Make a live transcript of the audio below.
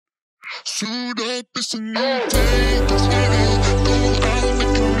Suit up, it's a new day. Let's get it. Go out,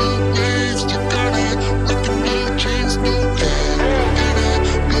 making new waves. You got it. Rocking new chains, new game. Forget it.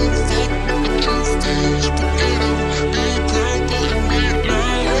 No fuck with the Tuesdays. Forget them. Be proud, go and be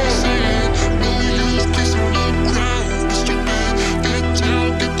loud. Say it. No use kissing the ground. Be stupid. Get down,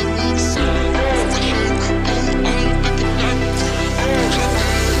 get the moves out. Refreshing. Go out, making that ground. Drop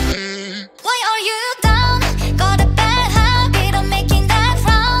it. Why are you down? Got a bad habit of making that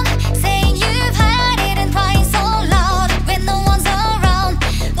frown. Saying you've had it and crying so loud when no one's around.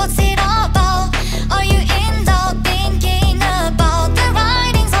 What's it all about? Are you in doubt, thinking about the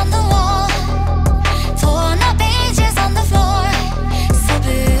writings on the wall? Torn up pages on the floor. So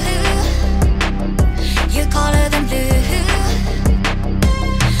blue, you color them blue.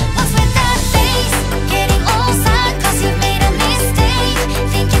 What's with that face? Getting all sad cause you've made a mistake.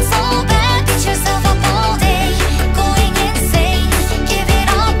 Thinking so bad, beat yourself up all day. Going insane, give it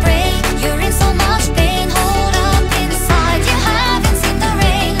a break. You're in so much pain, hold up inside. You haven't seen the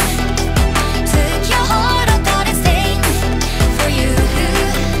rain. Took your heart out, got it stained. For you,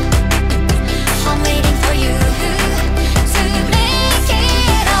 I'm waiting for you to make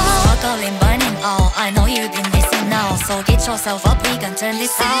it all. Struggling, burning all, I know you've been missing now. So get yourself up, we can turn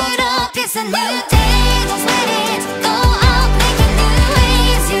this out. Suit up, it's a new day, don't sweat it. Go out, making new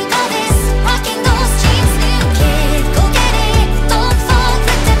waves. You got this, rocking those jeans, new kid. Go get it, don't fall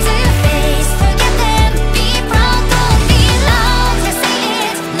victim to your face. Forget them, be proud, don't be loud. Just say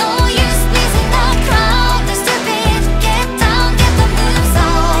it, no use pleasing the crowd. They're stupid, get down, get the moves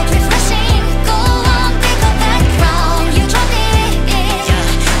out. Refreshing, go on, pick up that crown. You drop it,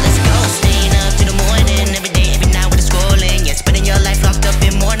 Let's go, staying up till the morning. Every day, every night with the scrolling. Yeah, spending your life locked up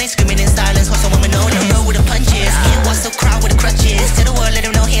in morning. Screaming in silence, cause someone would know. No road with the punches. Can't watch the crowd with the crutches. Tell the world, let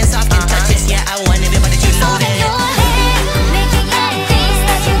them know hands off, can touch it. Yeah, I want everybody to know all in that. your head, making up things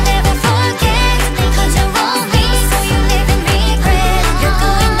that you never forget. Cause you're lonely, so you live in regret. You're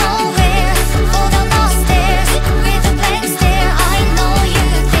going nowhere, fall down the stairs with a blank stare. I know you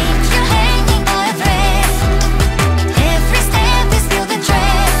think you're hanging by a thread. Every step is filled with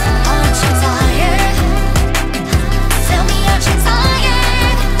dread. Aren't you tired? Tell me, aren't you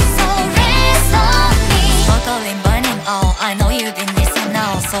tired? So rest on me. Struggling, burning all, I know you've been missing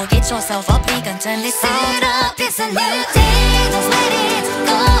now. So get yourself up, we can turn this out. Suit up, it's a new day, don't sweat it.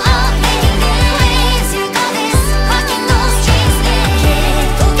 Go out, making new waves. You got this, rocking those jeans, new kid.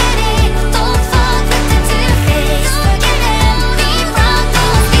 Go get it, don't fall victim to your face. Forget them, be proud,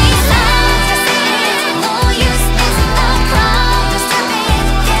 don't be loud. Just say it, no use pleasing the crowd. They're stupid,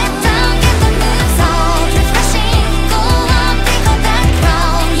 get down, get the moves out. Refreshing, go on, pick up that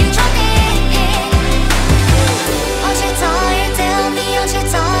crown. You drop it. Aren't you tired? Tell me, aren't you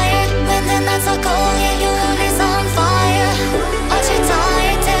tired? When the nights are cold, yeah, your world is on fire. Aren't you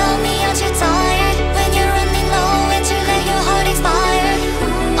tired? Tell me, aren't you tired? When you're running low and you let your heart expire.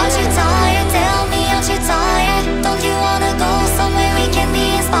 Aren't you tired? Tell me, aren't you tired? Don't you wanna go somewhere we can be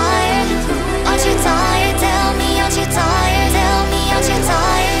inspired? Aren't you tired? Tell me, aren't you tired? Tell me, aren't you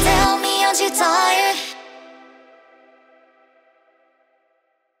tired? Tell me, aren't you tired?